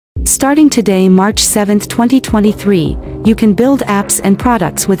Starting today, March 7, 2023, you can build apps and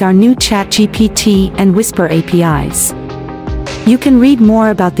products with our new ChatGPT and Whisper APIs. You can read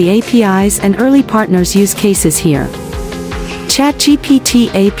more about the APIs and early partners use cases here. ChatGPT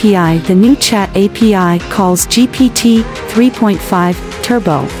API. The new Chat API calls GPT 3.5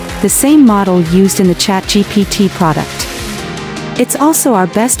 Turbo, the same model used in the ChatGPT product. It's also our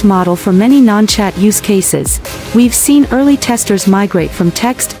best model for many non-chat use cases. We've seen early testers migrate from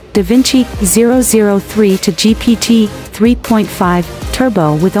text DaVinci 003 to GPT 3.5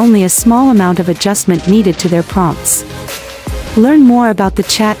 Turbo with only a small amount of adjustment needed to their prompts. Learn more about the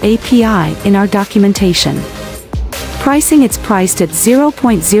Chat API in our documentation. Pricing. It's priced at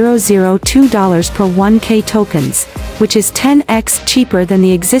 $0.002 per 1K tokens, which is 10x cheaper than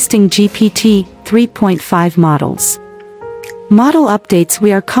the existing GPT 3.5 models. Model updates.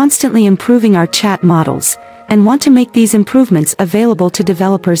 We are constantly improving our chat models, and want to make these improvements available to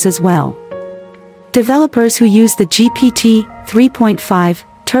developers as well. Developers who use the GPT 3.5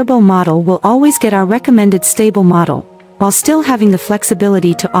 Turbo model will always get our recommended stable model, while still having the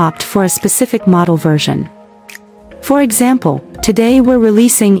flexibility to opt for a specific model version. For example, today we're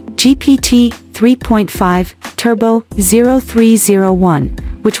releasing GPT 3.5 Turbo 0301,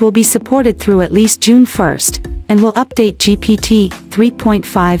 which will be supported through at least June 1st, and will update GPT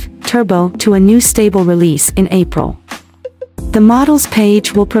 3.5 Turbo to a new stable release in April. The models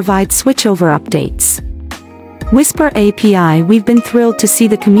page will provide switchover updates. Whisper API. We've been thrilled to see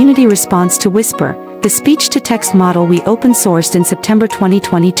the community response to Whisper, the speech-to-text model we open-sourced in September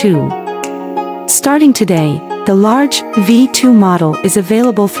 2022. Starting today, the large V2 model is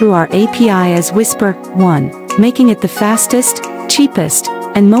available through our API as Whisper 1, making it the fastest, cheapest,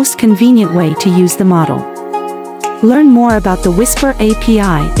 and most convenient way to use the model. Learn more about the Whisper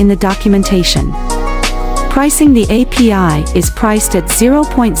API in the documentation. Pricing. The API is priced at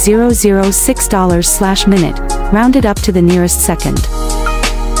 $0.006/minute, rounded up to the nearest second.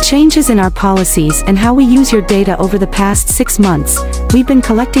 Changes in our policies and how we use your data. Over the past 6 months, we've been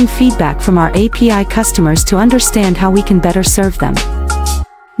collecting feedback from our API customers to understand how we can better serve them.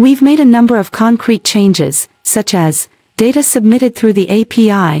 We've made a number of concrete changes, such as data submitted through the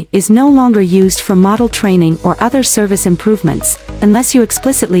API is no longer used for model training or other service improvements, unless you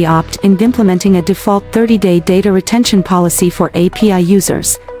explicitly opt in, implementing a default 30-day data retention policy for API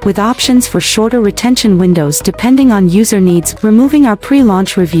users, with options for shorter retention windows depending on user needs, removing our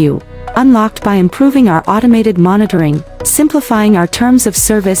pre-launch review, unlocked by improving our automated monitoring, simplifying our terms of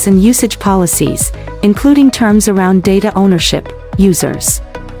service and usage policies, including terms around data ownership, users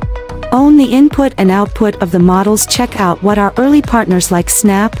own the input and output of the models. Check out what our early partners like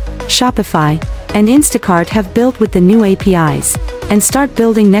Snap, Shopify, and Instacart have built with the new APIs, and start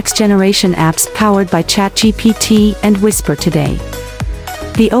building next-generation apps powered by ChatGPT and Whisper today.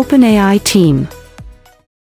 The OpenAI team.